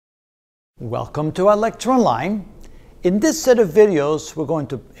Welcome to our lecture online. In this set of videos, we're going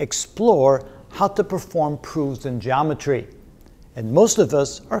to explore how to perform proofs in geometry. And most of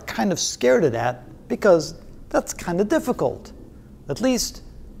us are kind of scared of that because that's kind of difficult. At least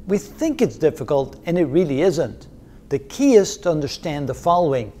we think it's difficult and it really isn't. The key is to understand the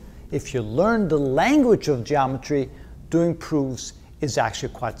following. If you learn the language of geometry, doing proofs is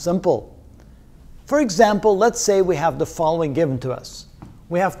actually quite simple. For example, let's say we have the following given to us.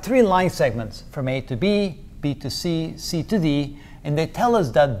 We have three line segments from A to B, B to C, C to D, and they tell us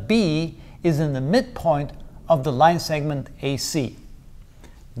that B is in the midpoint of the line segment AC.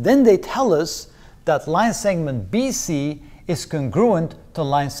 Then they tell us that line segment BC is congruent to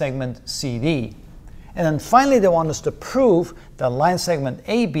line segment CD. And then finally they want us to prove that line segment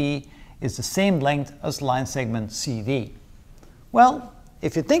AB is the same length as line segment CD. Well,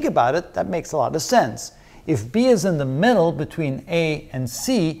 if you think about it, that makes a lot of sense. If B is in the middle between A and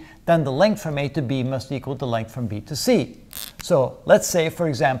C, then the length from A to B must equal the length from B to C. So let's say, for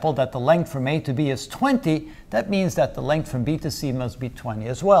example, that the length from A to B is 20. That means that the length from B to C must be 20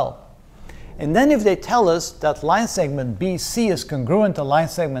 as well. And then if they tell us that line segment BC is congruent to line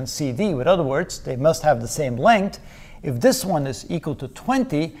segment CD, in other words, they must have the same length, if this one is equal to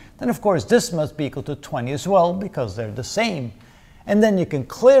 20, then of course this must be equal to 20 as well because they're the same. And then you can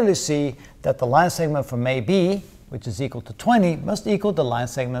clearly see that the line segment from AB, which is equal to 20, must equal the line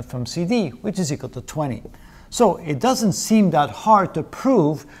segment from CD, which is equal to 20. So it doesn't seem that hard to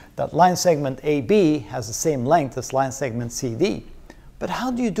prove that line segment AB has the same length as line segment CD. But how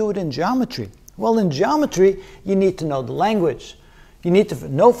do you do it in geometry? Well, in geometry, you need to know the language. You need to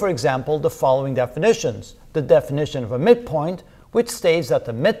know, for example, the following definitions. The definition of a midpoint, which states that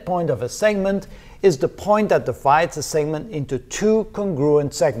the midpoint of a segment is the point that divides a segment into two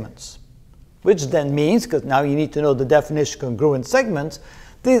congruent segments. Which then means, because now you need to know the definition of congruent segments,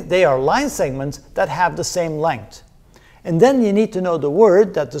 they are line segments that have the same length. And then you need to know the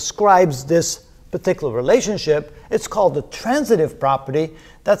word that describes this particular relationship. It's called the transitive property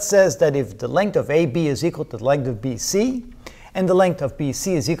that says that if the length of AB is equal to the length of BC, and the length of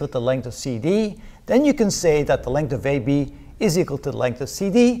BC is equal to the length of CD, then you can say that the length of AB is equal to the length of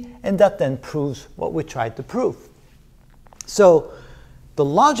CD, and that then proves what we tried to prove. So the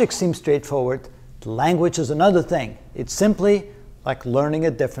logic seems straightforward. The language is another thing. It's simply like learning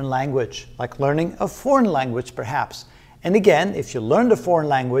a different language, like learning a foreign language perhaps. And again, if you learn the foreign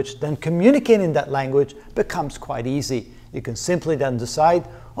language, then communicating that language becomes quite easy. You can simply then decide,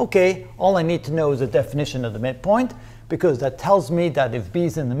 okay, all I need to know is the definition of the midpoint, because that tells me that if B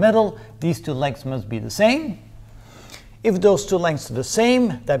is in the middle, these two lengths must be the same. If those two lengths are the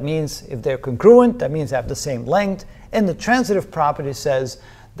same, that means if they're congruent, that means they have the same length. And the transitive property says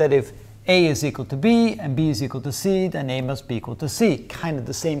that if A is equal to B and B is equal to C, then A must be equal to C. Kind of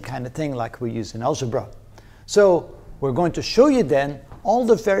the same kind of thing like we use in algebra. So we're going to show you then all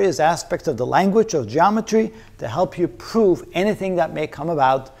the various aspects of the language of geometry to help you prove anything that may come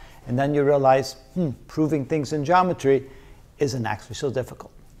about. And then you realize, proving things in geometry isn't actually so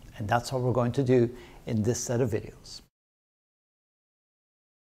difficult. And that's what we're going to do in this set of videos.